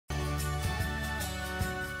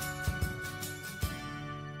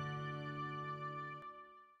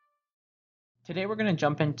Today we're going to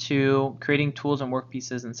jump into creating tools and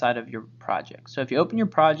workpieces inside of your project. So if you open your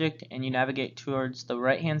project and you navigate towards the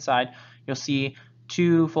right hand side, you'll see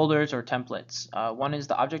two folders or templates. One is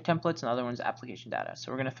the object templates and the other one is application data.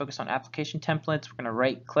 So we're going to focus on application templates. We're going to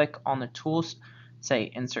right click on the tools,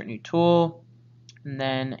 say insert new tool, and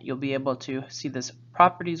then you'll be able to see this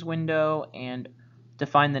properties window and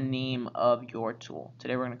define the name of your tool.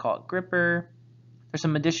 Today we're going to call it gripper. There's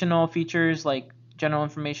some additional features like general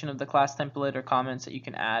information of the class template or comments that you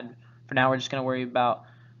can add. For now, we're just going to worry about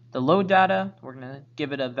the load data. We're going to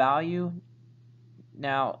give it a value.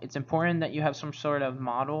 Now, it's important that you have some sort of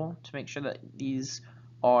model to make sure that these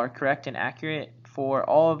are correct and accurate for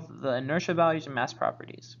all of the inertia values and mass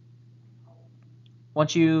properties.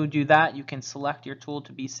 Once you do that, you can select your tool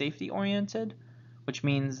to be safety oriented, which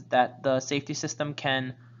means that the safety system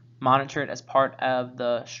can monitor it as part of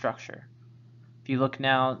the structure. If you look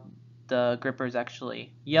now, the gripper is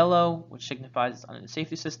actually yellow, which signifies it's under the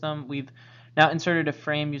safety system. We've now inserted a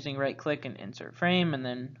frame using right click and insert frame, and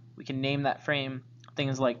then we can name that frame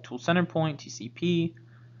things like tool center point, TCP.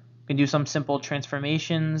 We can do some simple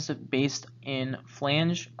transformations based in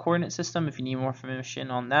flange coordinate system if you need more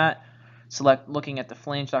information on that. Select looking at the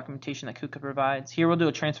flange documentation that KUKA provides. Here we'll do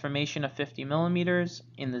a transformation of 50 millimeters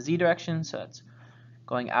in the Z direction, so that's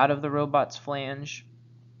going out of the robot's flange.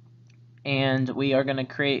 And we are going to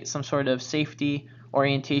create some sort of safety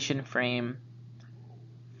orientation frame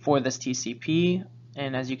for this TCP,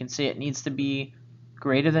 and as you can see, it needs to be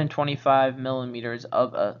greater than 25 millimeters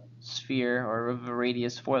of a sphere or of a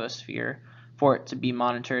radius for the sphere for it to be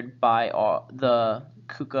monitored by the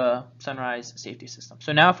KUKA Sunrise safety system.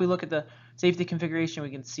 So now if we look at the safety configuration,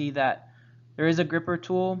 we can see that there is a gripper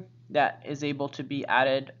tool that is able to be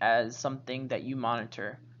added as something that you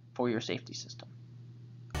monitor for your safety system.